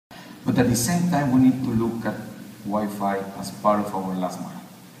But at the same time, we need to look at Wi-Fi as part of our last mile.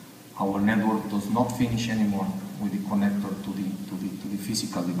 Our network does not finish anymore with the connector to the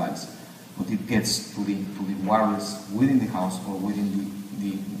physical device, but it gets to the wireless within the house or within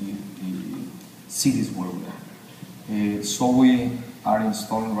the cities where we are. So we are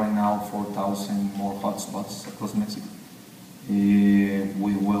installing right now 4,000 more hotspots across Mexico.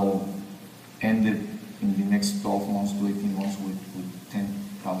 We will end it in the next 12 months to 18 months with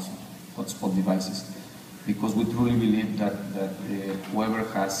 10,000 hotspot devices, because we truly believe that whoever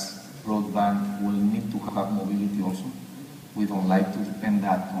has broadband will need to have mobility also. We don't like to depend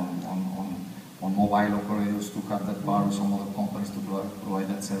that on mobile operators to have that power, or some other companies to provide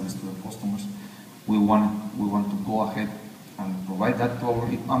that service to their customers. We want to go ahead and provide that to our,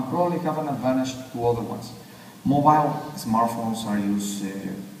 and probably have an advantage to other ones. Mobile smartphones are used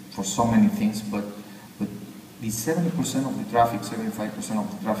for so many things, but the 70% of the traffic, 75% of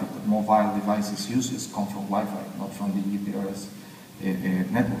the traffic that mobile devices uses come from Wi-Fi, not from the GPRS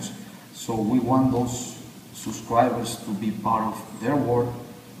networks. So we want those subscribers to be part of their world,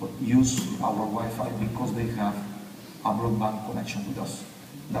 but use our Wi-Fi because they have a broadband connection with us.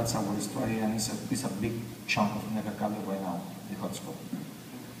 That's our strategy, and it's a big chunk of Megacable right now, the hotspot.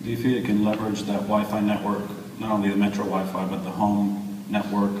 Do you feel you can leverage that Wi-Fi network, not only the Metro Wi-Fi, but the home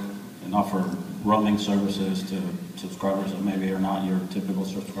network, and offer roaming services to subscribers that maybe are not your typical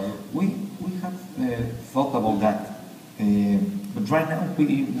subscriber? We have thought about that, but right now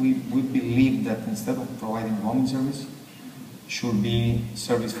we believe that instead of providing roaming service, should be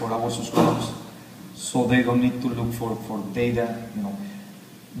service for our subscribers, so they don't need to look for data. You know,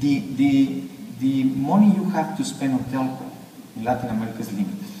 the money you have to spend on telco in Latin America is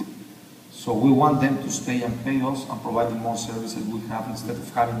limited. So we want them to stay and pay us and provide more services we have, instead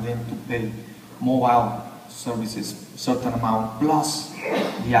of having them to pay mobile services certain amount plus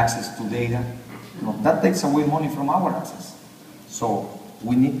the access to data. You know, that takes away money from our access. So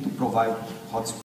we need to provide hotspots.